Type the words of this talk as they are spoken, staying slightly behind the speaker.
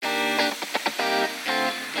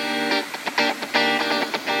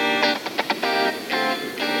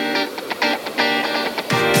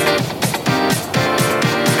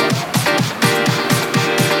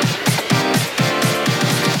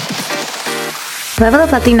Level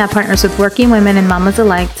Up Latina partners with working women and mamas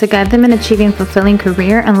alike to guide them in achieving fulfilling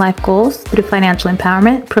career and life goals through financial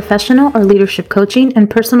empowerment, professional or leadership coaching, and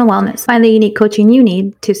personal wellness. Find the unique coaching you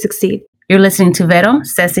need to succeed. You're listening to Vero,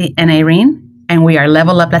 Ceci, and Irene, and we are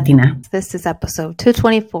Level Up Latina. This is episode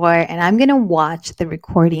 224, and I'm going to watch the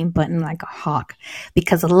recording button like a hawk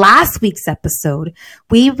because last week's episode,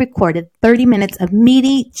 we recorded 30 minutes of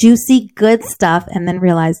meaty, juicy, good stuff and then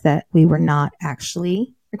realized that we were not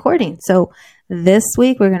actually recording. So this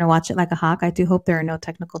week, we're going to watch it like a hawk. I do hope there are no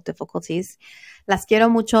technical difficulties. Las quiero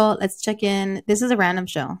mucho. Let's check in. This is a random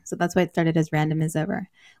show, so that's why it started as random as ever.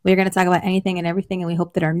 We're going to talk about anything and everything, and we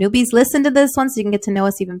hope that our newbies listen to this one so you can get to know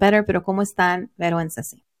us even better. Pero ¿cómo están, Vero and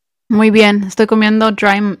Ceci? Muy bien. Estoy comiendo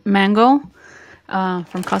dry mango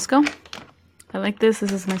from Costco. I like this.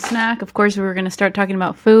 This is my snack. Of course, we were going to start talking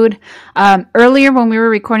about food. Earlier, when we were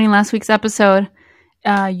recording last week's episode,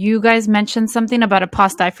 you guys mentioned something about a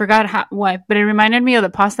pasta. I forgot what, but it reminded me of the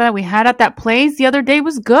pasta that we had at that place the other day. It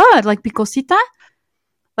was good, like picosita,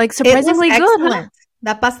 like surprisingly good. Huh?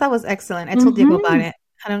 That pasta was excellent. I told Diego about it.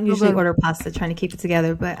 I don't usually order pasta, trying to keep it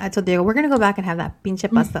together, but I told Diego we're gonna go back and have that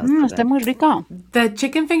pinche pasta. Está muy rico. The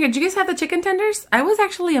chicken finger. Did you guys have the chicken tenders? I was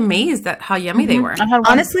actually amazed at how yummy they were.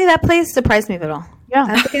 Honestly, that place surprised me a little.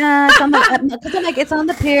 Yeah. It's on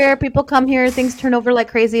the pier. People come here. Things turn over like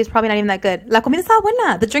crazy. It's probably not even that good. La comida estaba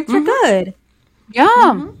buena. The drinks were good.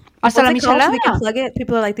 Yeah. Hasta la michelada. So we can plug it.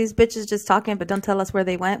 People are like, these bitches just talking, but don't tell us where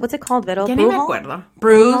they went. What's it called, Vero?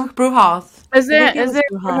 Brew Halls. Is it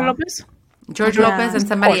Jorge Lopez? George Lopez and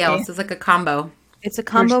somebody else. It's like a combo. It's a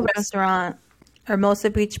combo restaurant. Hermosa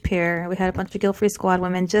Beach Pier. We had a bunch of Guilt Free Squad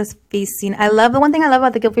women just feasting. The one thing I love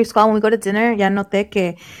about the Guilt Free Squad when we go to dinner, ya noté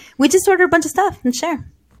que we just order a bunch of stuff and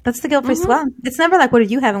share. That's the Guilt Free Squad. It's never like, what are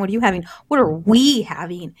you having? What are you having? What are we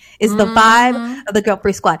having? Is the vibe of the Guilt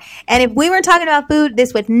Free Squad. And if we weren't talking about food,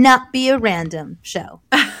 this would not be a random show.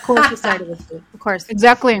 Of course, we started with food. Of course.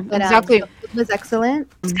 Exactly. But, exactly. It was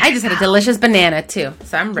excellent. I just had a delicious banana too,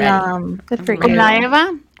 so I'm ready. Good for you. Con la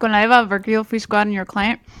Eva, of our Guilt Free Squad and your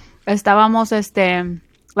client, estábamos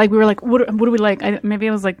like we were like, what do we like? Maybe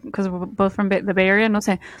it was like because we're both from the Bay Area, no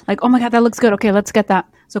sé, like, oh my god, that looks good. Okay, let's get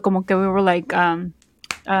that. So como que we were like, I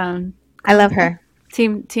love her.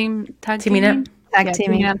 Teaming up. Tag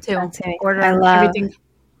teaming up too. Order everything.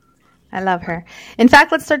 I love her. In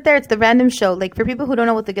fact, let's start there. It's the random show. Like for people who don't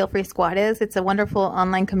know what the Guilt Free Squad is, it's a wonderful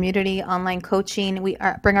online community, online coaching. We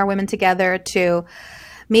bring our women together to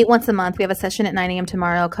meet once a month. We have a session at 9 a.m.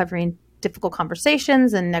 tomorrow covering difficult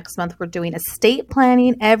conversations. And next month we're doing estate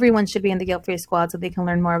planning. Everyone should be in the Guilt Free Squad so they can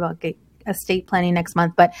learn more about estate planning next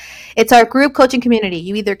month. But it's our group coaching community.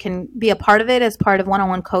 You either can be a part of it as part of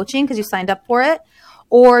one-on-one coaching because you signed up for it,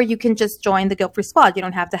 or you can just join the Guilt Free Squad. You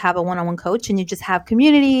don't have to have a one-on-one coach, and you just have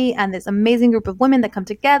community and this amazing group of women that come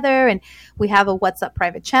together, and we have a What's Up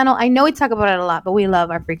private channel. I know we talk about it a lot, but we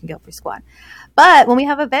love our freaking Guilt Free Squad. But when we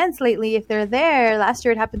have events lately, if they're there, last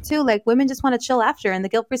year it happened too, like women just want to chill after. And the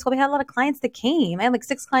Guilt Free Squad, we had a lot of clients that came. I had like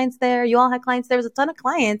 6 clients there. You all had clients. There was a ton of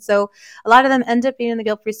clients. So a lot of them end up being in the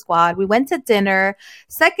Guilt Free Squad. We went to dinner,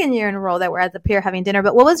 second year in a row that we're at the pier having dinner.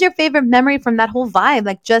 But what was your favorite memory from that whole vibe?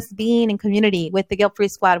 Like just being in community with the Guilt Free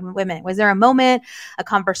Squad women. Was there a moment, a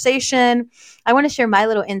conversation? I want to share my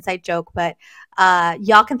little inside joke, but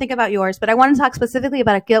y'all can think about yours. But I want to talk specifically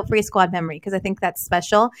about a Guilt Free Squad memory because I think that's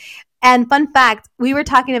special. And fun fact, we were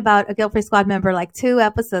talking about a Guilt Free Squad member like 2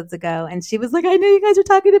 episodes ago. And she was like, I know you guys are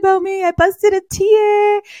talking about me. I busted a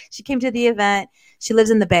tear. She came to the event. She lives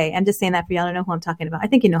in the Bay. I'm just saying that for y'all to know who I'm talking about. I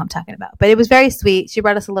think you know who I'm talking about. But it was very sweet. She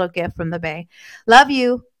brought us a little gift from the Bay. Love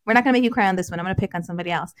you. We're not going to make you cry on this one. I'm going to pick on somebody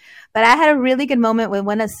else. But I had a really good moment with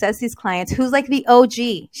one of Ceci's clients who's like the OG.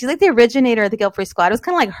 She's like the originator of the Guilt Free Squad. It was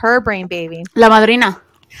kind of like her brain baby. La madrina.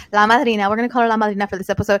 La Madrina. We're going to call her La Madrina for this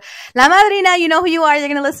episode. La Madrina, you know who you are. You're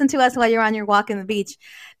going to listen to us while you're on your walk in the beach.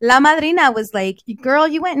 La Madrina was like, girl,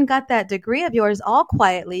 you went and got that degree of yours all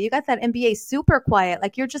quietly. You got that MBA super quiet.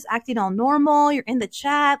 Like you're just acting all normal. You're in the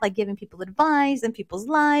chat, like giving people advice in people's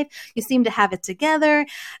life. You seem to have it together.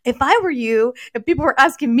 If I were you, if people were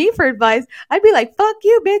asking me for advice, I'd be like, fuck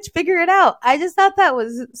you, bitch, figure it out. I just thought that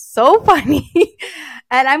was so funny.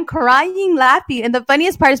 And I'm crying, laughing. And the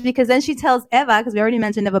funniest part is because then she tells Eva, because we already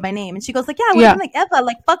mentioned Eva by name. And she goes like, yeah, we're like, Eva,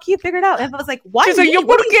 like, fuck you, figure it out. Eva was like, why? She's like, yo,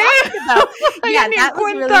 ¿por qué? Yeah, that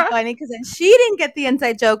was really funny because then she didn't get the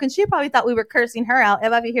inside joke and she probably thought we were cursing her out.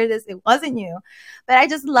 Eva, if you hear this, it wasn't you. But I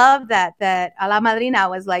just love that a la madrina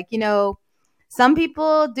was like, you know, Some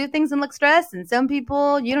people do things and look stressed, and some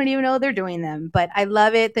people you don't even know they're doing them. But I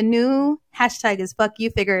love it. The new hashtag is fuck you,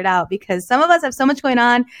 figure it out, because some of us have so much going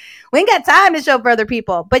on. We ain't got time to show up for other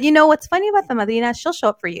people. But you know what's funny about the Madrina? She'll show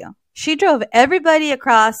up for you. She drove everybody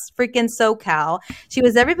across freaking SoCal. She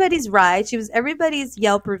was everybody's ride. She was everybody's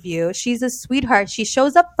Yelp review. She's a sweetheart. She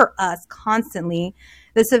shows up for us constantly.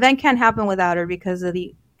 This event can't happen without her because of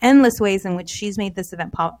the endless ways in which she's made this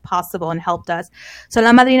event possible and helped us. So,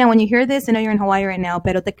 La Madrina, when you hear this, I know you're in Hawaii right now,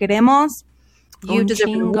 pero te queremos. You deserve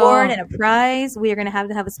an award and a prize. We are going to have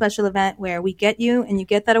a special event where we get you and you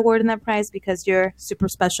get that award and that prize because you're super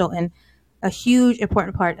special and a huge,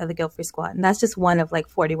 important part of the Guilt-Free Squad. And that's just one of like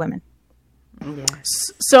 40 women.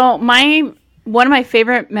 Yes. So one of my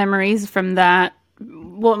favorite memories from that,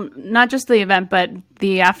 well, not just the event, but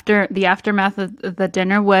the aftermath of the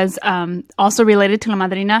dinner was also related to La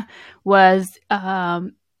Madrina. Was I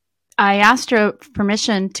asked her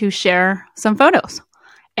permission to share some photos,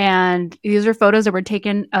 and these are photos that were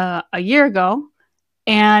taken a year ago,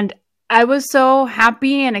 and I was so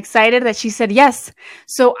happy and excited that she said yes.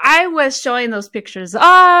 So I was showing those pictures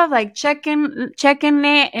off, like checking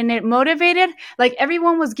it, and it motivated. Like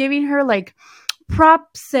everyone was giving her like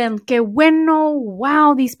props and que bueno,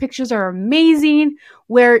 wow, these pictures are amazing.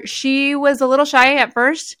 Where she was a little shy at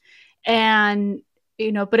first, and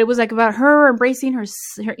but it was like about her embracing her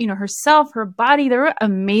herself, her body. There were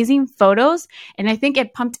amazing photos, and I think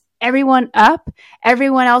it pumped everyone up.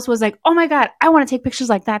 Everyone else was like, oh my God, I want to take pictures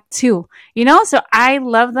like that too. So I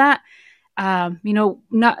love that.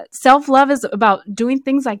 Not self-love is about doing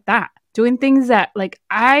things like that, doing things that like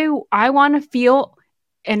I want to feel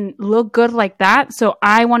and look good like that. So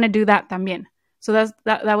I want to do that también. So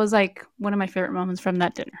that was like one of my favorite moments from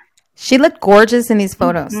that dinner. She looked gorgeous in these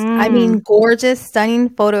photos. I mean, gorgeous, stunning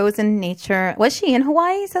photos in nature. Was she in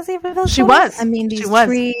Hawaii? She was. I mean, these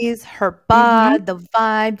trees, her bod, the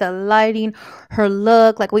vibe, the lighting, her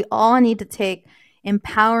look. Like we all need to take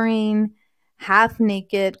empowering, half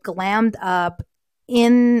naked, glammed up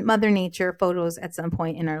in Mother Nature photos at some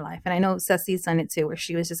point in her life. And I know Ceci's done it too, where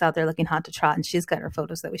she was just out there looking hot to trot, and she's got her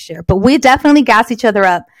photos that we share. But we definitely gas each other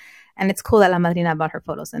up. And it's cool that La Madrina bought her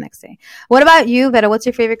photos the next day. What about you, Vero? What's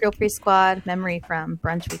your favorite Guilt-Free Squad memory from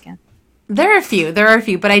brunch weekend? There are a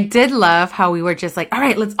few, but I did love how we were just like, all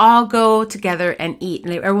right, let's all go together and eat.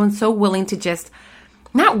 And everyone's so willing to just,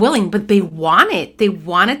 not willing, but they wanted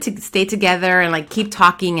to stay together and like keep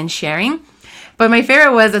talking and sharing. But my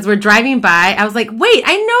favorite was as we're driving by, I was like, wait,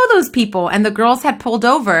 I know those people. And the girls had pulled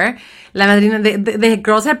over. La Madrina, the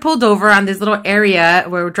girls had pulled over on this little area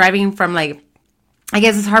where we're driving from like, I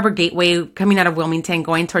guess it's Harbor Gateway coming out of Wilmington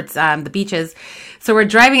going towards the beaches. So we're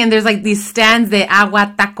driving and there's like these stands de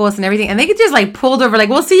agua, tacos and everything. And they just like pulled over like,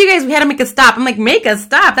 we'll see you guys. We had to make a stop. I'm like, make a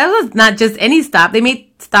stop. That was not just any stop. They made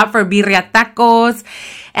stop for birria tacos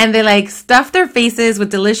and they like stuffed their faces with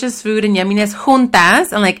delicious food and yumminess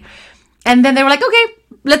juntas. And then they were like, okay,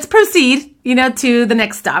 let's proceed, to the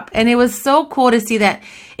next stop. And it was so cool to see that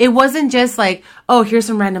it wasn't just like, oh, here's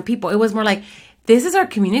some random people. It was more like, this is our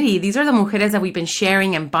community. These are the mujeres that we've been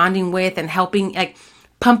sharing and bonding with and helping, like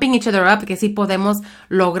pumping each other up, porque sí podemos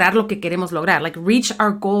lograr lo que queremos lograr, like reach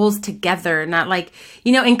our goals together, not like,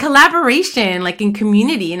 in collaboration, like in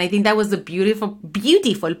community. And I think that was the beautiful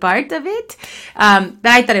part of it. That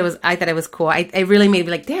I thought it was cool. I really made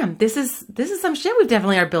me like, damn, this is some shit we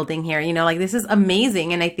definitely are building here. Like this is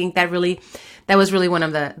amazing. And I think that was really one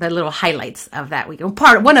of the little highlights of that week.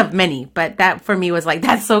 One of many, but that for me was like,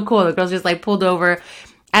 that's so cool. The girls just like pulled over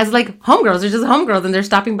as like homegirls. They're just homegirls and they're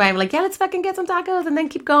stopping by and like, yeah, let's fucking get some tacos and then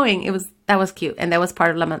keep going. That was cute. And that was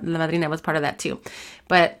part of La Madrina was part of that too.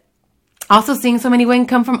 But also seeing so many women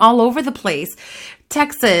come from all over the place.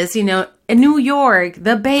 Texas, New York,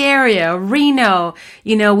 the Bay Area, Reno,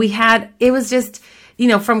 it was just,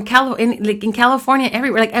 from in California,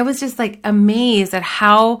 everywhere. Like I was just like amazed at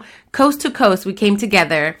how coast to coast we came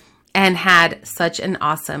together and had such an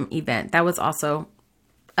awesome event. That was also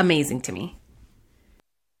amazing to me.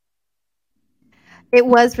 It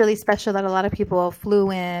was really special that a lot of people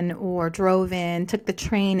flew in or drove in, took the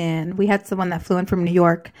train in. We had someone that flew in from New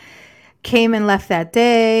York, came and left that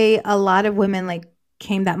day. A lot of women like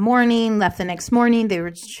came that morning, left the next morning. They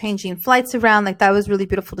were changing flights around. Like that was really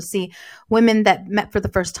beautiful to see. Women that met for the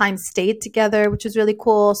first time stayed together, which was really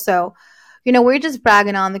cool. So, we're just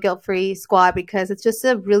bragging on the Guilt-Free Squad because it's just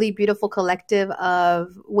a really beautiful collective of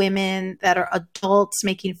women that are adults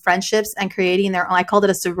making friendships and creating their own. I called it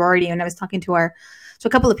a sorority when I was talking to a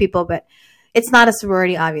couple of people, but it's not a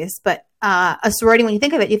sorority, obvious. But a sorority, when you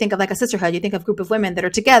think of it, you think of like a sisterhood. You think of a group of women that are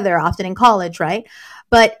together, often in college, right?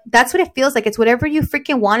 But that's what it feels like. It's whatever you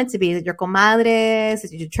freaking want it to be. Is it your comadres?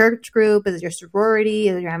 Is it your church group? Is it your sorority?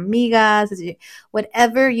 Is it your amigas? Is it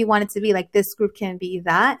whatever you want it to be? Like, this group can be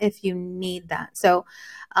that if you need that. So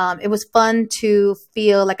it was fun to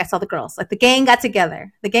feel like I saw the girls. Like, the gang got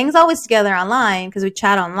together. The gang's always together online because we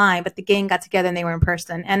chat online, but the gang got together and they were in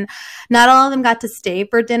person. And not all of them got to stay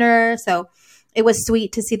for dinner. So it was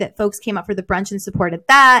sweet to see that folks came up for the brunch and supported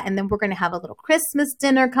that. And then we're going to have a little Christmas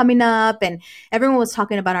dinner coming up. And everyone was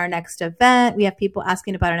talking about our next event. We have people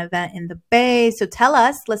asking about an event in the Bay. So tell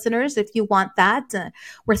us, listeners, if you want that.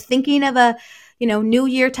 We're thinking of a, New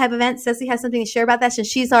Year type event. Ceci has something to share about that since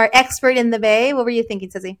she's our expert in the Bay. What were you thinking,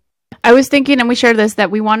 Ceci? I was thinking, and we shared this, that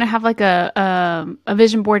we want to have like a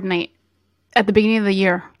vision board night at the beginning of the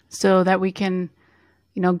year so that we can,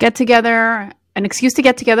 get together, an excuse to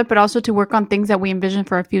get together, but also to work on things that we envision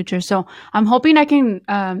for our future. So I'm hoping I can,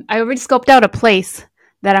 I already scoped out a place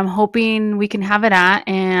that I'm hoping we can have it at.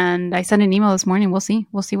 And I sent an email this morning. We'll see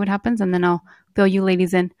what happens. And then I'll fill you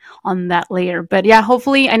ladies in on that later. But yeah,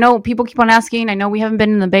 hopefully, I know people keep on asking. I know we haven't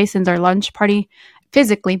been in the Bay since our lunch party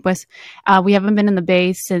physically, pues, we haven't been in the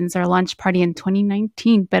Bay since our lunch party in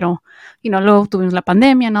 2019. Pero, luego tuvimos la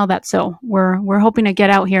pandemia and all that. So we're hoping to get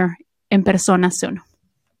out here in persona soon.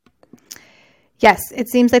 Yes, it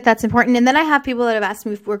seems like that's important. And then I have people that have asked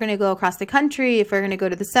me if we're going to go across the country, if we're going to go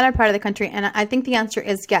to the center part of the country. And I think the answer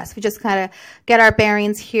is yes. We just kind of get our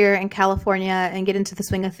bearings here in California and get into the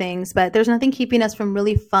swing of things. But there's nothing keeping us from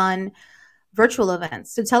really fun virtual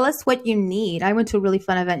events. So tell us what you need. I went to a really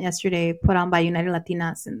fun event yesterday put on by United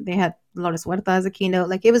Latinas, and they had Lourdes Huerta as a keynote.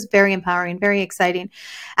 Like, it was very empowering, very exciting.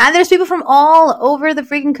 And there's people from all over the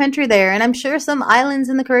freaking country there. And I'm sure some islands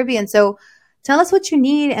in the Caribbean. So tell us what you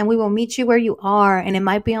need and we will meet you where you are. And it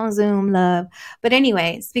might be on Zoom, love. But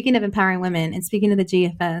anyway, speaking of empowering women and speaking of the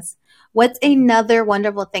GFS, what's another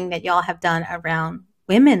wonderful thing that y'all have done around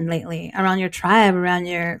women lately, around your tribe, around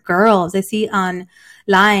your girls? I see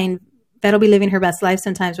online, Vet'll be living her best life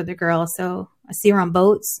sometimes with her girls. So I see her on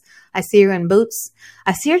boats. I see her in boots.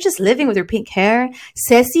 I see her just living with her pink hair.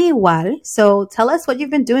 Ceci igual. So tell us what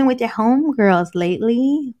you've been doing with your homegirls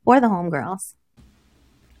lately for the homegirls.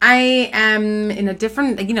 I am in a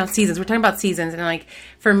different, seasons. We're talking about seasons. And like,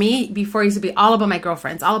 for me, before it used to be all about my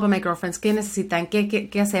girlfriends. ¿Qué necesitan? ¿Qué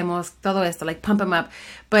hacemos? Todo esto, like pump them up.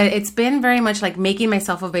 But it's been very much like making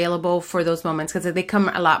myself available for those moments because they come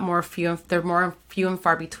a lot more they're more few and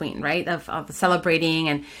far between, right? Of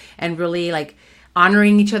celebrating and really like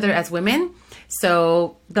honoring each other as women.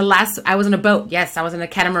 So I was in a boat. Yes, I was in a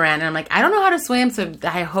catamaran. And I'm like, I don't know how to swim. So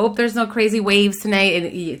I hope there's no crazy waves tonight. And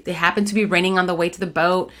it happened to be raining on the way to the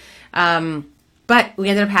boat. But we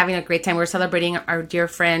ended up having a great time. We were celebrating our dear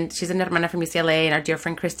friend. She's an hermana from UCLA, and our dear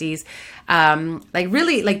friend Christy's,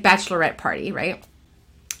 really like bachelorette party, right?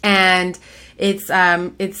 And it's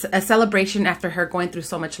a celebration after her going through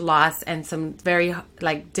so much loss and some very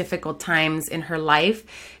like difficult times in her life.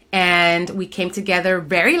 And we came together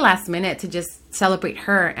very last minute to just celebrate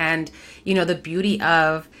her and, the beauty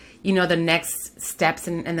of, the next steps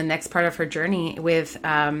and the next part of her journey with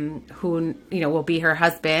who, will be her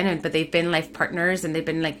husband. But they've been life partners and they've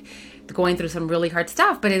been like going through some really hard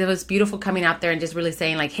stuff. But it was beautiful coming out there and just really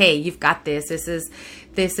saying like, hey, you've got this. This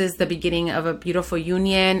is the beginning of a beautiful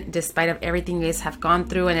union, despite of everything you guys have gone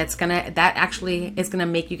through. And that actually is going to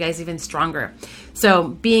make you guys even stronger. So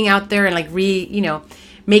being out there and like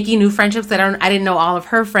making new friendships that I didn't know all of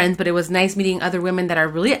her friends, but it was nice meeting other women that are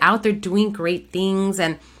really out there doing great things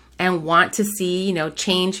and want to see,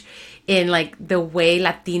 change in like the way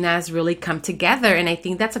Latinas really come together. And I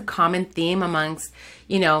think that's a common theme amongst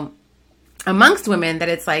women, that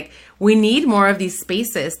it's like, we need more of these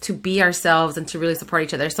spaces to be ourselves and to really support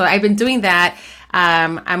each other. So I've been doing that.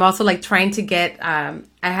 I'm also like trying to get, I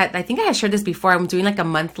think I had shared this before. I'm doing like a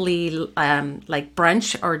monthly, like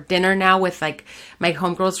brunch or dinner now with like my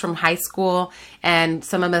homegirls from high school and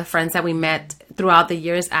some of the friends that we met throughout the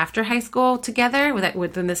years after high school together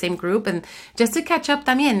within the same group, and just to catch up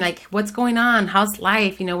también, like what's going on, how's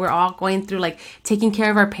life? We're all going through like taking care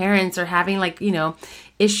of our parents or having like,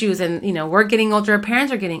 issues, and we're getting older, our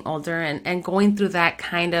parents are getting older, and going through that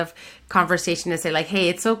kind of conversation to say like, hey,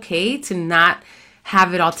 it's okay to not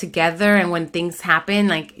have it all together, and when things happen,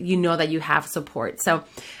 like that you have support. So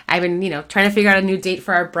I've been trying to figure out a new date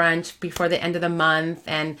for our brunch before the end of the month,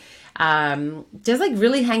 and just like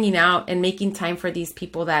really hanging out and making time for these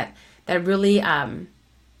people that really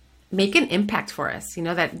make an impact for us,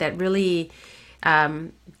 that really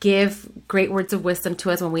give great words of wisdom to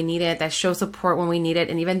us when we need it, that show support when we need it.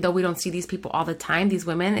 And even though we don't see these people all the time, these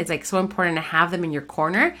women, it's like so important to have them in your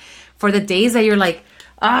corner for the days that you're like,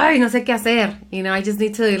 ay, no sé qué hacer. You know, I just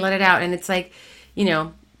need to let it out. And it's like, you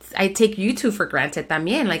know, I take you two for granted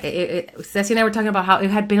también. Like, Ceci and I were talking about how it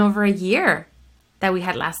had been over a year that we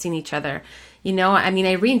had last seen each other. You know, I mean,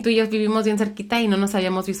 Irene, tú y yo vivimos bien cerquita y no nos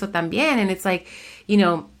habíamos visto tan bien. And it's like, you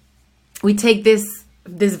know, we take this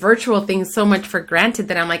virtual thing so much for granted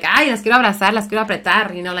that I'm like, ay, las quiero abrazar, las quiero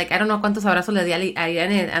apretar, you know, like, I don't know cuántos abrazos le di a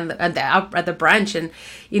Irene at the brunch, and,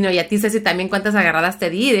 you know, y a ti, Ceci, también cuántas agarradas te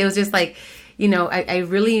di. It was just like, you know,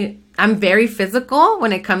 I'm very physical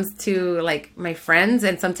when it comes to, like, my friends,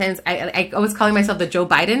 and sometimes I was calling myself the Joe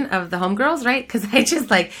Biden of the homegirls, right? Because I just,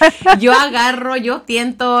 like, yo agarro, yo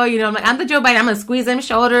tiento, you know, I'm the Joe Biden, I'm gonna squeeze them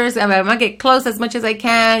shoulders, I'm gonna get close as much as I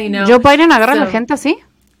can, you know. Joe Biden agarra a la gente así?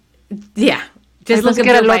 Yeah. Just look at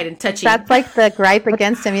Joe Biden, touchy. That's like the gripe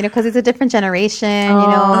against him, you know, because it's a different generation, you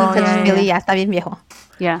know. Really, ya está bien viejo.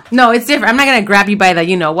 Yeah. No, it's different. I'm not going to grab you by the,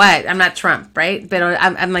 you know what. I'm not Trump, right? But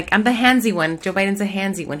I'm like, I'm the handsy one. Joe Biden's a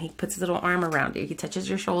handsy one. He puts his little arm around you. He touches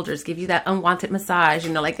your shoulders, give you that unwanted massage,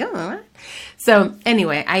 you know, like, oh. So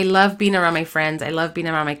anyway, I love being around my friends. I love being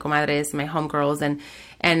around my comadres, my homegirls.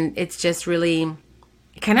 And it's just really,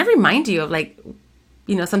 it kind of reminds you of, like,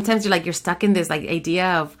 you know, sometimes you're stuck in this, like,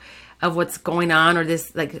 idea of what's going on, or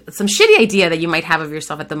this, like, some shitty idea that you might have of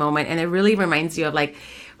yourself at the moment. And it really reminds you of, like,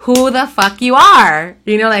 who the fuck you are,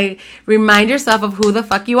 you know, like, remind yourself of who the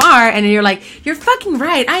fuck you are. And you're like, you're fucking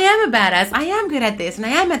right. I am a badass. I am good at this. And I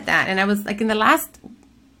am at that. And I was like, in the last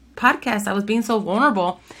podcast, I was being so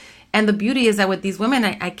vulnerable. And the beauty is that with these women,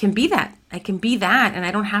 I can be that. I can be that. And I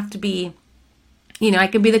don't have to be, you know, I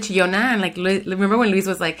can be the chillona. And, like, remember when Luis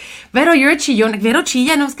was like, Vero, you're a chillona. Vero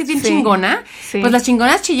chilla, ¿no es que es bien chingona? Sí. Pues las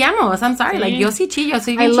chingonas chillamos. I'm sorry. Like, yo sí chillo.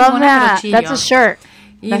 Soy bien I love chingona, that. pero chillo. That's a shirt.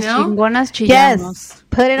 You Las know? chingonas chillamos. Yes.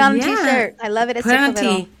 Put it on a Yeah. t-shirt. I love it. It's Put it on a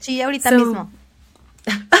tee. Chilla ahorita So- mismo.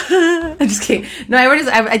 I'm just kidding. No,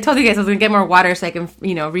 I told you guys I was going to get more water so I can,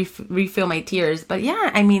 you know, refill my tears. But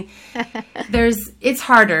yeah, I mean, it's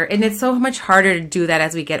harder. And it's so much harder to do that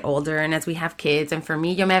as we get older and as we have kids. And for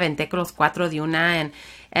me, yo me aventé con los 4 de una.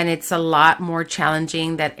 And it's a lot more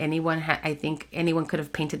challenging that I think anyone could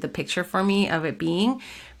have painted the picture for me of it being.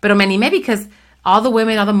 Pero me animé because all the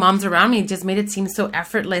women, all the moms around me just made it seem so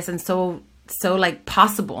effortless and so like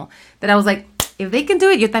possible that I was like, if they can do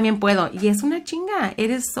it, yo también puedo. Y es una chinga. It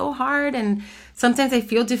is so hard. And sometimes I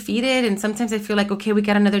feel defeated. And sometimes I feel like, okay, we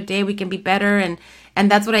got another day. We can be better. And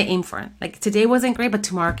that's what I aim for. Like, today wasn't great, but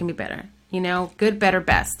tomorrow can be better. You know, good, better,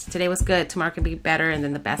 best. Today was good. Tomorrow can be better. And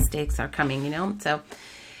then the best days are coming, you know? So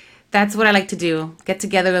that's what I like to do. Get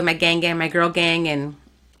together with my gang, my girl gang, and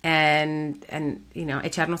you know,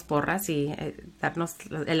 echarnos porras y darnos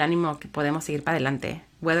el ánimo que podemos seguir para adelante.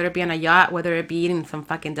 Whether it be on a yacht, whether it be eating some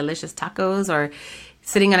fucking delicious tacos or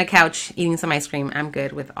sitting on a couch eating some ice cream, I'm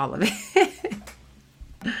good with all of it.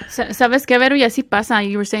 ¿Sabes qué, Vero? Y así pasa.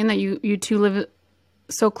 You were saying that you two live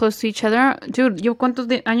so close to each other. Dude, yo cuántos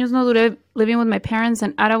años no duré living with my parents,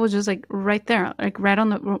 and Ara was just, like, right there, like, right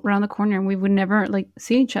around the corner, and we would never, like,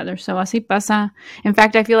 see each other. So así pasa. In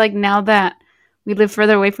fact, I feel like now that we live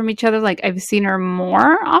further away from each other, like, I've seen her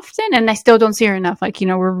more often, and I still don't see her enough. Like, you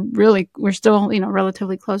know, we're still, you know,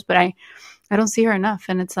 relatively close, but I don't see her enough.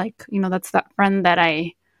 And it's like, you know, that's that friend that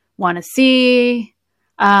I want to see.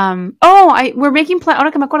 We're making plans.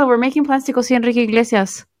 Ahora que me acuerdo, we're making plans to go see Enrique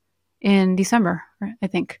Iglesias in December, I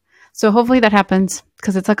think. So hopefully that happens,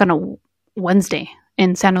 because it's like on a Wednesday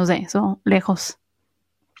in San Jose. So lejitos,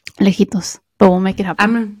 but we'll make it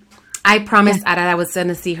happen. I promised Ara I was going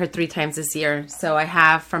to see her 3 times this year. So I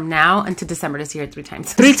have from now until December to see her 3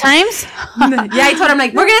 times. 3 times? Yeah, I told him,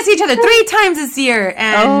 like, we're going to see each other 3 times this year.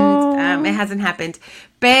 And it hasn't happened.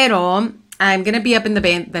 Pero I'm going to be up in the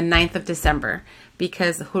Bay the 9th of December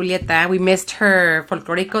because Julieta, we missed her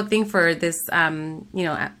folklorico thing for this, you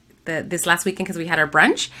know, this last weekend because we had our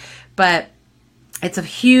brunch. But it's a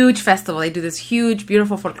huge festival. They do this huge,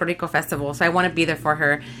 beautiful folklorico festival. So I want to be there for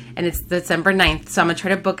her. And it's December 9th. So I'm going to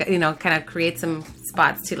try to book, you know, kind of create some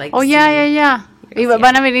spots to, like, Oh, yeah. Y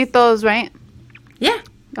van a venir todos, right? Yeah.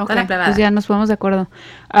 Okay. Pues ya nos ponemos de acuerdo.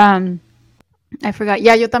 I forgot.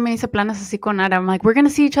 Yeah, yo también hice planes así con Ara. I'm like, we're going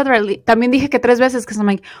to see each other. También dije que 3 veces because I'm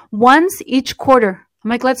like, once each quarter.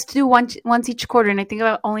 I'm like, let's do once each quarter. And I think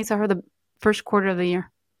I only saw her the first quarter of the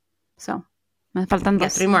year. So, me faltan 2.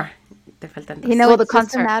 3 more. Te faltan 2. You know, Well, it's the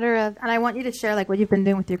just a concert. matter of, and I want you to share, like, what you've been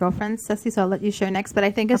doing with your girlfriends, Ceci, so I'll let you share next. But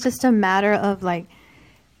I think it's just a matter of, like,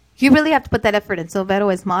 You really have to put that effort in. So Vero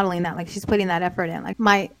is modeling that, like she's putting that effort in. Like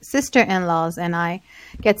my sister-in-laws and I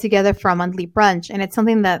get together for a monthly brunch, and it's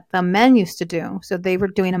something that the men used to do. So they were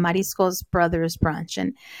doing a Mariscos Brothers brunch,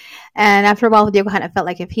 and after a while, Diego kind of felt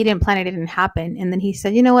like if he didn't plan it, it didn't happen. And then he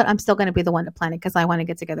said, you know what, I'm still going to be the one to plan it because I want to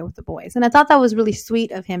get together with the boys. And I thought that was really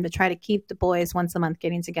sweet of him to try to keep the boys once a month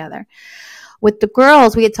getting together. With the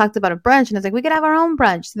girls, we had talked about a brunch, and it's like we could have our own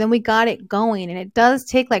brunch. So then we got it going, and it does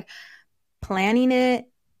take like planning it.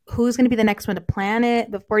 Who's going to be the next one to plan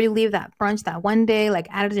it before you leave that brunch that one day, like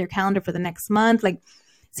add it to your calendar for the next month. Like,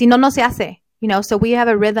 si no, no se hace, you know? So we have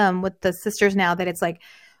a rhythm with the sisters now that it's like,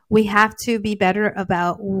 we have to be better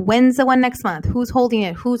about when's the one next month, who's holding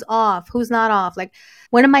it, who's off, who's not off. Like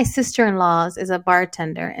one of my sister-in-laws is a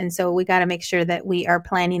bartender. And so we got to make sure that we are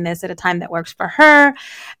planning this at a time that works for her.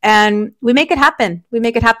 And we make it happen.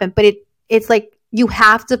 But it's like, you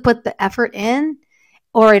have to put the effort in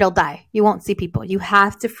or it'll die. You won't see people. You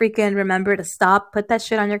have to freaking remember to stop, put that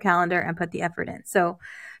shit on your calendar and put the effort in. So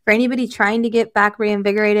for anybody trying to get back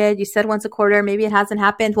reinvigorated, you said once a quarter, maybe it hasn't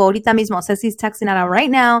happened. Well, ahorita mismo, Ceci's texting out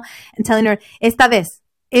right now and telling her, esta vez,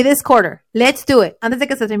 this quarter, let's do it. Antes de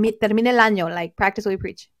que se termine el año, like practice what we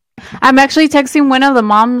preach. I'm actually texting one of the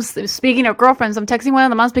moms. Speaking of girlfriends, I'm texting one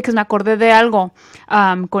of the moms because me acordé de algo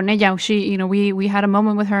con ella. She, you know, we had a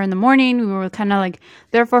moment with her in the morning. We were kind of like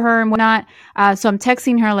there for her and whatnot. So I'm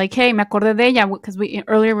texting her like, hey, me acordé de ella, because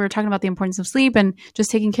earlier we were talking about the importance of sleep and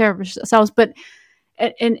just taking care of ourselves. But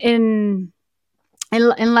in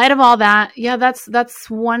light of all that, yeah, that's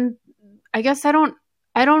one. I guess I don't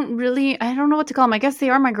know what to call them. I guess they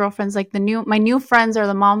are my girlfriends. Like my new friends are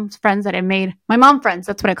the mom's friends that I made. My mom friends.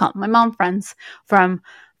 That's what I call them. My mom friends from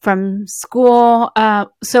school.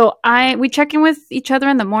 So we check in with each other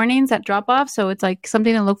in the mornings at drop off. So it's like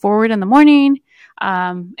something to look forward in the morning.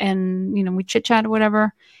 And you know, we chit chat or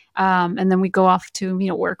whatever. And then we go off to, you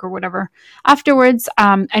know, work or whatever afterwards.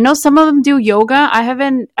 I know some of them do yoga. I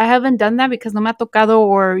haven't done that because no me ha tocado,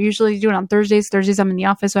 or usually do it on Thursdays. Thursdays I'm in the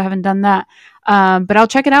office, so I haven't done that. But I'll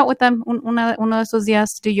check it out with them. Uno de esos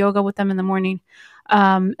días to do yoga with them in the morning.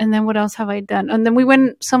 And then what else have I done? And then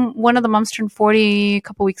one of the moms turned 40 a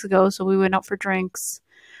couple weeks ago, so we went out for drinks.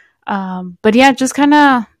 But yeah, just kind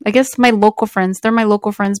of, I guess my local friends, they're my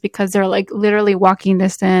local friends because they're like literally walking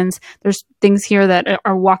distance. There's things here that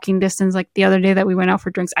are walking distance. Like the other day that we went out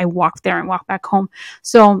for drinks, I walked there and walked back home.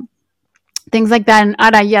 So things like that. And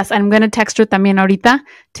Ara, yes, I'm going to text her también ahorita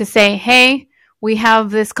to say, hey, we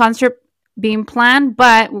have this concert being planned,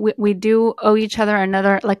 but we do owe each other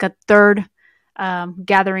another, like a third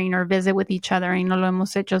gathering or visit with each other. Y no lo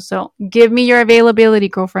hemos hecho. So give me your availability,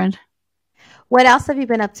 girlfriend. What else have you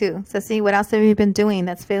been up to, Ceci? What else have you been doing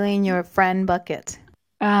that's filling your friend bucket?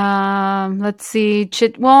 Let's see.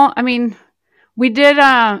 Well, I mean, we did,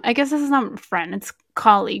 I guess this is not friend, it's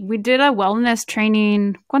colleague. We did a wellness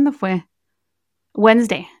training. ¿Cuándo fue?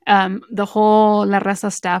 Wednesday. The whole La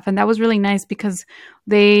Raza staff. And that was really nice because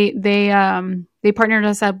they partnered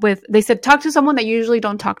us up with, they said, talk to someone that you usually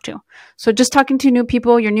don't talk to. So just talking to new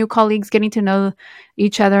people, your new colleagues, getting to know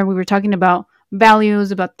each other. We were talking about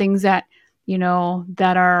values, about things that, you know,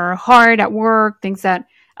 that are hard at work, things that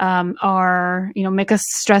are, you know, make us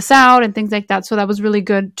stress out and things like that. So that was really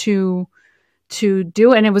good to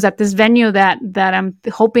do. And it was at this venue that I'm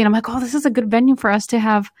hoping, I'm like, oh, this is a good venue for us to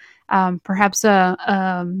have perhaps a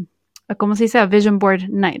como se dice, a vision board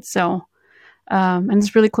night. So, and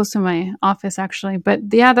it's really close to my office actually, but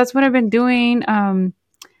yeah, that's what I've been doing.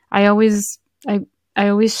 I always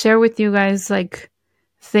share with you guys like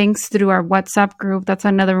things through our WhatsApp group. That's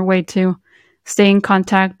another way to stay in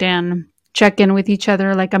contact and check in with each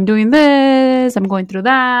other. Like, I'm doing this, I'm going through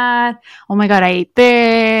that. Oh my God, I ate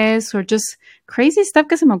this, or just crazy stuff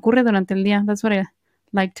que se me ocurre durante el día. That's what I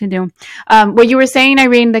like to do. What you were saying,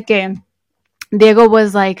 Irene, that que Diego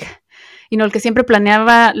was like, you know, el que siempre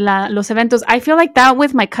planeaba los eventos. I feel like that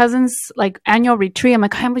with my cousin's like annual retreat. I'm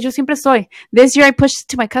like, ay, yo siempre soy. This year I pushed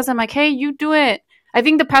to my cousin. I'm like, hey, you do it. I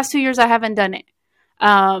think the past 2 years I haven't done it.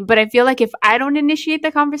 But I feel like if I don't initiate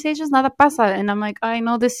the conversations, nada pasa. And I'm like, I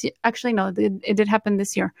know this. Actually, no, it did happen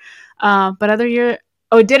this year. But other year,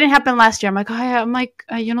 it didn't happen last year. I'm like,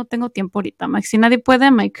 yo no tengo tiempo ahorita. I'm like, si nadie puede,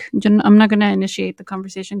 I'm not going to initiate the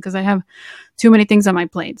conversation because I have too many things on my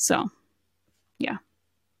plate. So, yeah.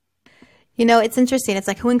 You know, it's interesting. It's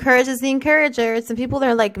like, who encourages the encourager? Some people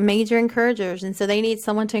are like major encouragers, and so they need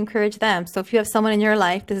someone to encourage them. So if you have someone in your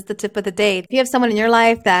life, this is the tip of the day. If you have someone in your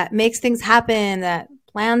life that makes things happen, that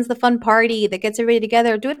plans the fun party, that gets everybody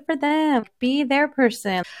together, do it for them. Be their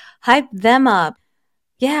person. Hype them up.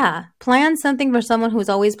 Yeah, plan something for someone who's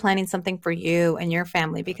always planning something for you and your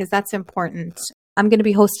family, because that's important. I'm going to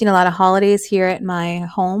be hosting a lot of holidays here at my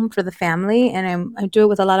home for the family, and I do it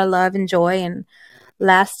with a lot of love and joy. And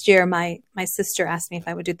last year, my sister asked me if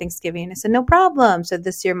I would do Thanksgiving. I said, no problem. So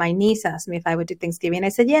this year, my niece asked me if I would do Thanksgiving. I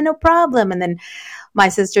said, yeah, no problem. And then my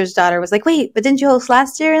sister's daughter was like, wait, but didn't you host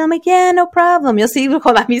last year? And I'm like, yeah, no problem. You'll see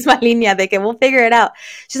con la misma línea de que we'll figure it out.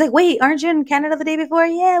 She's like, wait, aren't you in Canada the day before?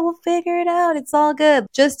 Yeah, we'll figure it out. It's all good.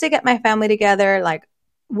 Just to get my family together, like,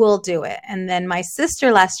 we'll do it. And then my sister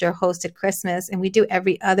last year hosted Christmas, and we do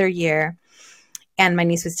every other year. And my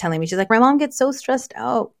niece was telling me, she's like, my mom gets so stressed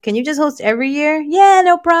out. Can you just host every year? Yeah,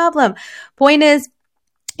 no problem. Point is,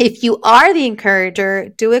 if you are the encourager,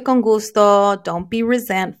 do it con gusto. Don't be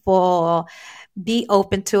resentful. Be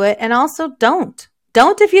open to it. And also don't.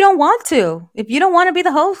 Don't if you don't want to. If you don't want to be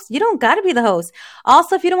the host, you don't got to be the host.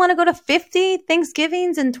 Also, if you don't want to go to 50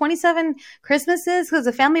 Thanksgivings and 27 Christmases because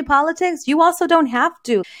of family politics, you also don't have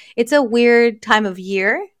to. It's a weird time of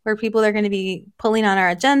year where people are going to be pulling on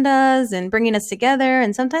our agendas and bringing us together.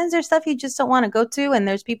 And sometimes there's stuff you just don't want to go to. And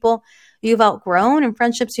there's people you've outgrown and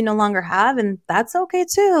friendships you no longer have. And that's okay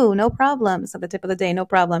too. No problem. It's at the tip of the day. No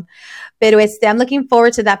problem. Pero I'm looking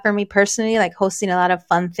forward to that for me personally, like hosting a lot of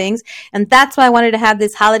fun things. And that's why I wanted to have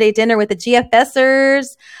this holiday dinner with the GFSers.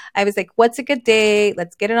 I was like, what's a good day?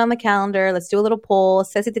 Let's get it on the calendar. Let's do a little poll.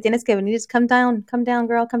 Ceci, te tienes que venir. Just come down,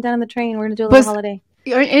 girl. Come down on the train. We're going to do a little holiday.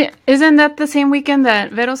 Isn't that the same weekend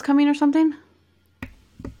that Vero's coming or something?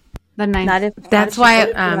 The 9th. That's why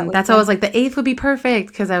I was like, the 8th would be perfect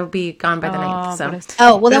because I would be gone by the 9th.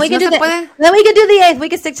 So. Well, then we can do the 8th. We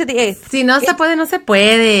can stick to the 8th. Si no se puede, no se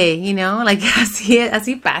puede. You know, like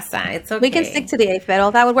así pasa. It's okay. We can stick to the 8th, Vero.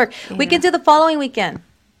 That would work. Yeah. We can do the following weekend.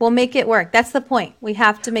 We'll make it work. That's the point. We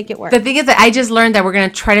have to make it work. The thing is that I just learned that we're going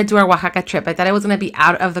to try to do our Oaxaca trip. I thought it was going to be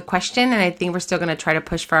out of the question, and I think we're still going to try to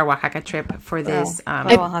push for our Oaxaca trip for this.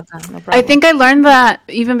 Oaxaca, no I think I learned that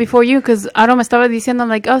even before you, because Aro me estaba diciendo,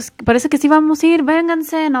 like, oh, parece que sí vamos a ir,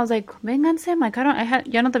 vénganse. And I was like, vénganse? I'm like,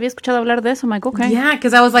 ya no te había escuchado hablar de eso. I'm like, okay. Yeah,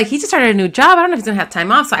 because I was like, he just started a new job. I don't know if he's going to have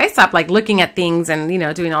time off. So I stopped, like, looking at things and, you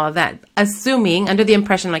know, doing all of that, assuming, under the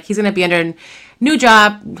impression, like, he's going to be under new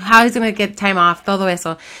job, how he's going to get time off, todo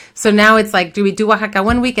eso. So now it's like, do we do Oaxaca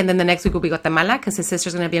one week and then the next week will be Guatemala? Because his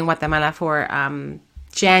sister's going to be in Guatemala for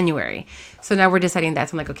January. So now we're deciding that.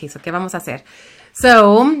 So I'm like, okay, so ¿qué vamos a hacer?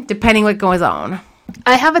 So depending what goes on.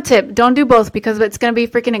 I have a tip. Don't do both because it's going to be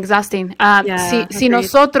freaking exhausting. Si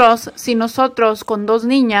nosotros con dos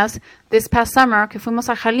niñas this past summer que fuimos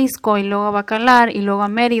a Jalisco y luego a Bacalar y luego a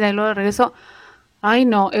Mérida y luego de regreso, I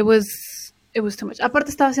know, it was too much. Aparte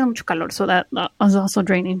estaba haciendo mucho calor, so that was also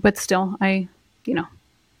draining. But still,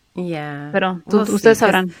 yeah. Pero ustedes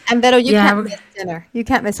sabrán. And Vero, you can't miss dinner. You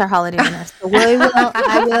can't miss our holiday dinner. So we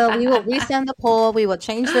will resend the poll. We will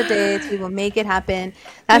change the dates. We will make it happen.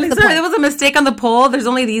 That's the point. There was a mistake on the poll. There's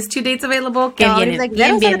only these 2 dates available. He's like,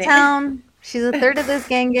 Vero's out of town. She's a third of this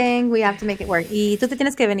gang. We have to make it work. Y tú te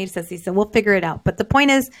tienes que venir, Ceci. So we'll figure it out. But the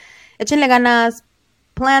point is, échenle ganas.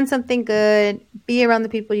 Plan something good. Be around the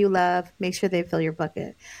people you love. Make sure they fill your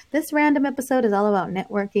bucket. This random episode is all about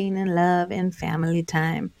networking and love and family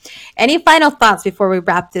time. Any final thoughts before we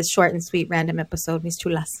wrap this short and sweet random episode, mis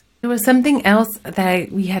chulas? There was something else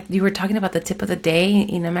that you were talking about the tip of the day.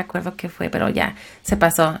 Y no me acuerdo qué fue, pero ya, se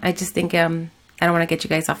pasó. I just think I don't want to get you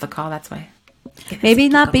guys off the call. That's why. Maybe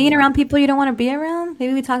not being around people you don't want to be around.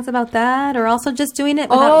 Maybe we talked about that, or also just doing it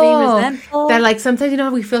without being resentful. That like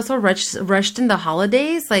sometimes we feel so rushed in the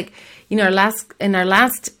holidays. Like in our last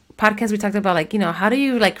podcast we talked about like how do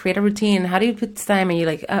you like create a routine? How do you put time and you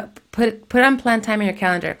like put unplanned time in your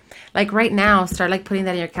calendar? Like right now, start like putting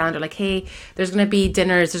that in your calendar. Like hey, there's gonna be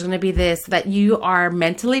dinners. There's gonna be this, so that you are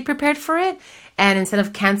mentally prepared for it. And instead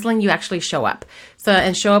of canceling, you actually show up. So,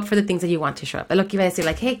 and show up for the things that you want to show up. Es lo que iba a decir,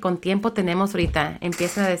 like, hey, con tiempo tenemos ahorita.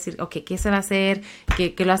 Empieza a decir, okay, ¿qué se va a hacer?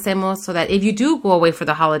 ¿Qué lo hacemos? So that if you do go away for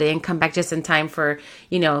the holiday and come back just in time for,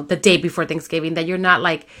 the day before Thanksgiving, that you're not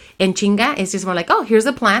like en chinga. It's just more like, oh, here's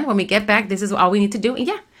the plan. When we get back, this is all we need to do.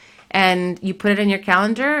 Yeah. And you put it in your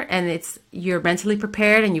calendar and you're mentally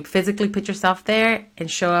prepared and you physically put yourself there and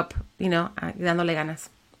show up, dándole ganas.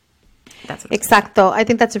 Exacto. I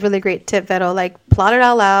think that's a really great tip, Vero. Like, plot it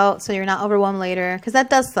all out so you're not overwhelmed later. Because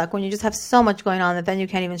that does suck when you just have so much going on that then you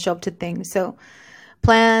can't even show up to things. So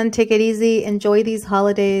plan, take it easy, enjoy these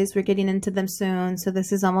holidays. We're getting into them soon. So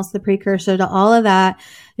this is almost the precursor to all of that.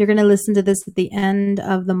 You're going to listen to this at the end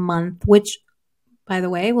of the month, which, by the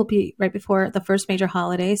way, will be right before the first major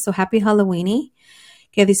holiday. So happy Halloweeny.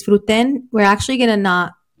 Que disfruten. We're actually going to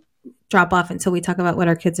not drop off until we talk about what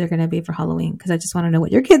our kids are going to be for Halloween, because I just want to know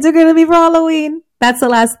what your kids are going to be for Halloween. That's the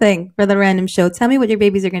last thing for the random show. Tell me what your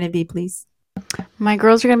babies are going to be, please. My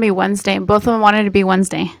girls are going to be Wednesday. Both of them wanted to be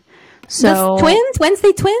Wednesday. So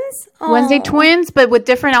Wednesday twins? Wednesday Aw. twins, but with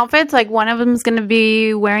different outfits. Like one of them is going to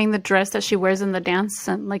be wearing the dress that she wears in the dance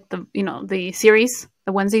and like the series,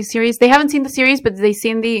 the Wednesday series. They haven't seen the series, but they've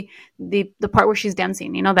seen the part where she's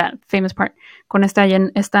dancing. You know, that famous part. Con esta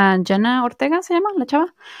Jenna Ortega se llama la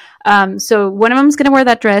chava. So one of them's going to wear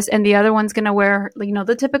that dress, and the other one's going to wear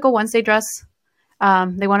the typical Wednesday dress.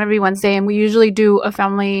 They want it to be Wednesday, and we usually do a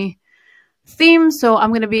family theme. So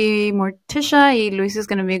I'm going to be Morticia, y Luis is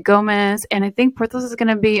going to be Gomez, and I think Portos is going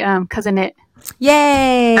to be Cousin It.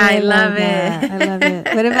 Yay! I love that. it. I love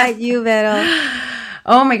it. What about you, Vero?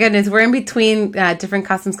 Oh my goodness, we're in between different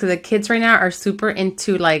costumes because the kids right now are super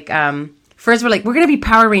into like. First, we're gonna be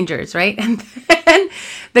Power Rangers, right? And then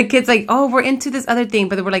the kids like, oh, we're into this other thing,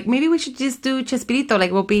 but we're like, maybe we should just do Chespirito,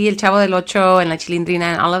 like we'll be El Chavo del Ocho and La Chilindrina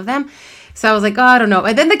and all of them. So I was like, oh, I don't know.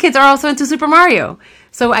 And then the kids are also into Super Mario.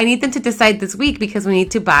 So I need them to decide this week because we need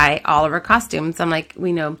to buy all of our costumes. I'm like,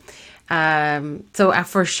 we know. So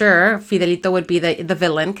for sure, Fidelito would be the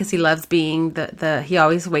villain because he loves being he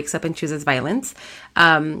always wakes up and chooses violence.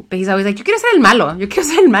 But he's always like, yo quiero ser el malo. Yo quiero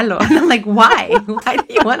ser el malo. And I'm like, why? Why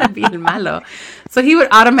do you want to be el malo? So he would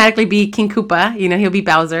automatically be King Koopa. He'll be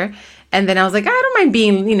Bowser. And then I was like, I don't mind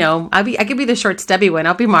being, I could be the short stubby one.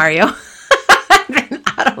 I'll be Mario.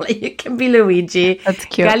 You can be Luigi. That's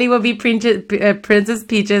cute. Gali will be Princess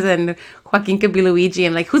Peaches and Joaquin could be Luigi.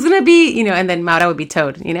 And like, who's going to be, and then Maura would be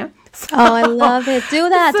Toad, So, Oh, I love it. Do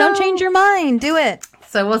that. Don't change your mind. Do it.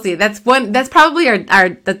 So we'll see. That's probably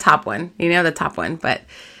the top one, the top one. But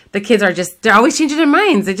the kids they're always changing their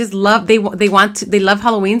minds. They just love, they love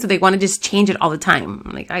Halloween. So they want to just change it all the time.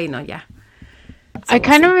 I'm like, yeah. So I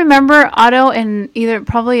kind of remember Otto in either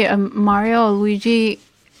probably a Mario or Luigi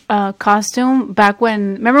costume back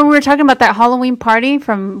when. Remember we were talking about that Halloween party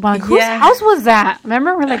from whose house was that?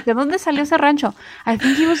 Remember we're like, ¿de dónde salió ese rancho? I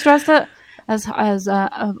think he was dressed up as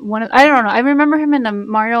one of. I don't know. I remember him in a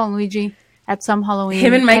Mario and Luigi at some Halloween.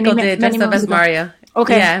 Him and Michael did dress up as Mario.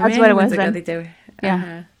 Okay, that's what it was then. They did.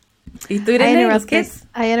 Yeah.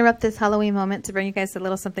 I interrupt this Halloween moment to bring you guys a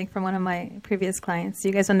little something from one of my previous clients.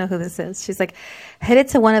 You guys don't know who this is. She's like, headed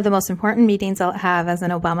to one of the most important meetings I'll have as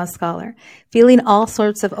an Obama scholar, feeling all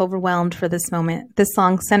sorts of overwhelmed for this moment. This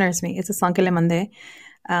song centers me. It's a song que le mandé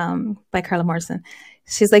by Carla Morrison.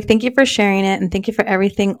 She's like, thank you for sharing it and thank you for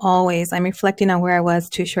everything always. I'm reflecting on where I was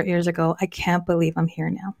 2 short years ago. I can't believe I'm here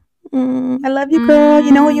now. I love you, girl.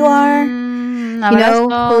 You know who you are. You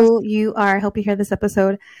know who you are. I hope you hear this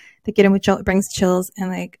episode. Te quiero mucho. It brings chills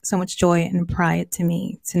and like so much joy and pride to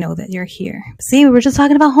me to know that you're here. See, we were just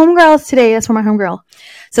talking about homegirls today. That's for my homegirl.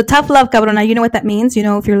 So tough love, cabrona. You know what that means? You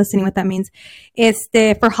know, if you're listening, what that means. It's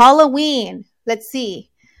for Halloween. Let's see.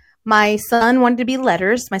 My son wanted to be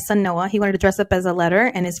letters. My son Noah, he wanted to dress up as a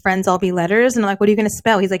letter and his friends all be letters. And I'm like, what are you going to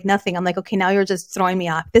spell? He's like, nothing. I'm like, okay, now you're just throwing me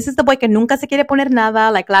off. This is the boy que nunca se quiere poner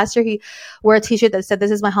nada. Like last year, he wore a t-shirt that said,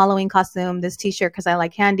 this is my Halloween costume, this t-shirt because I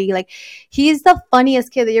like candy. Like he's the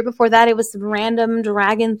funniest kid. The year before that, it was some random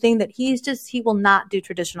dragon thing that he will not do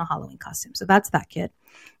traditional Halloween costumes. So that's that kid.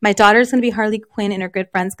 My daughter's going to be Harley Quinn and her good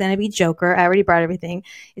friend's going to be Joker. I already brought everything.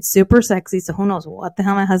 It's super sexy. So who knows what the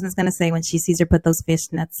hell my husband's going to say when she sees her put those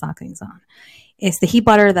fishnet stockings on. He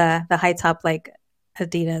bought her the high top like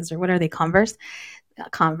Adidas or what are they? Converse.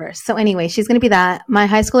 So anyway, she's going to be that. My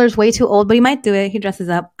high schooler's way too old, but he might do it. He dresses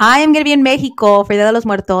up. I am going to be in Mexico for Dia de los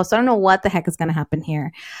Muertos. So I don't know what the heck is going to happen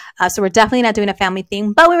here. So we're definitely not doing a family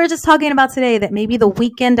thing, but we were just talking about today that maybe the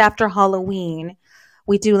weekend after Halloween,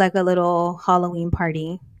 we do like a little Halloween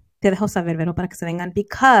party. Te dejo saber, Vero, para que se vengan,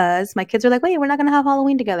 because my kids are like, wait, we're not going to have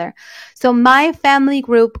Halloween together. So my family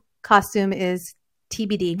group costume is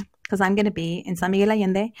TBD because I'm going to be in San Miguel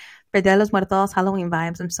Allende for Dia de los Muertos Halloween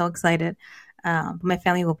vibes. I'm so excited. My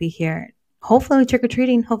family will be here. Hopefully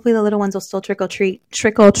trick-or-treating. Hopefully the little ones will still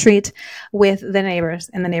trick-or-treat with the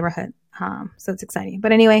neighbors in the neighborhood. So it's exciting.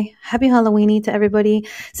 But anyway, happy Halloweeny to everybody.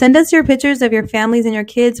 Send us your pictures of your families and your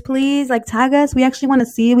kids, please. Like tag us. We actually want to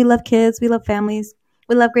see. We love kids. We love families.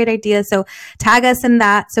 We love great ideas. So tag us in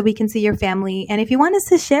that so we can see your family. And if you want us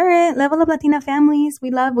to share it, Level Up Latina families, we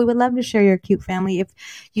would love to share your cute family if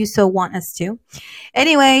you so want us to.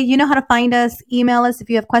 Anyway, you know how to find us. Email us if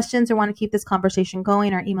you have questions or want to keep this conversation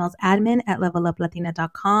going. Our email is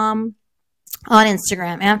admin@leveluplatina.com. On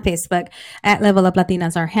Instagram and Facebook @Level Up Latina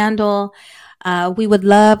is our handle. We would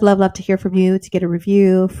love, love, love to hear from you, to get a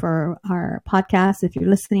review for our podcast. If you're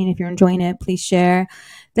listening, if you're enjoying it, please share.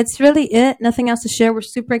 That's really it. Nothing else to share. We're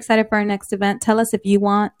super excited for our next event. Tell us if you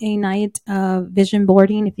want a night of vision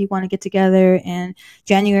boarding, if you want to get together in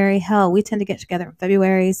January. Hell, we tend to get together in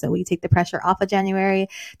February, so we take the pressure off of January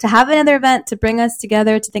to have another event to bring us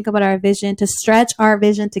together, to think about our vision, to stretch our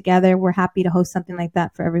vision together. We're happy to host something like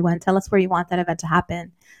that for everyone. Tell us where you want that event to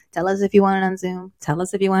happen. Tell us if you want it on Zoom. Tell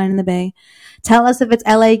us if you want it in the Bay. Tell us if it's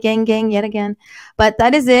LA gang yet again. But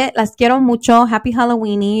that is it. Las quiero mucho. Happy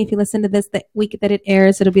Halloweeny. If you listen to this the week that it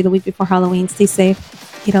airs, it'll be the week before Halloween. Stay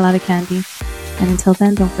safe. Eat a lot of candy. And until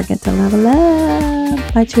then, don't forget to level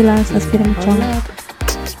up. Bye, chulas. Las quiero mucho.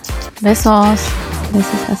 Besos.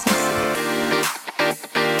 Besos, besos.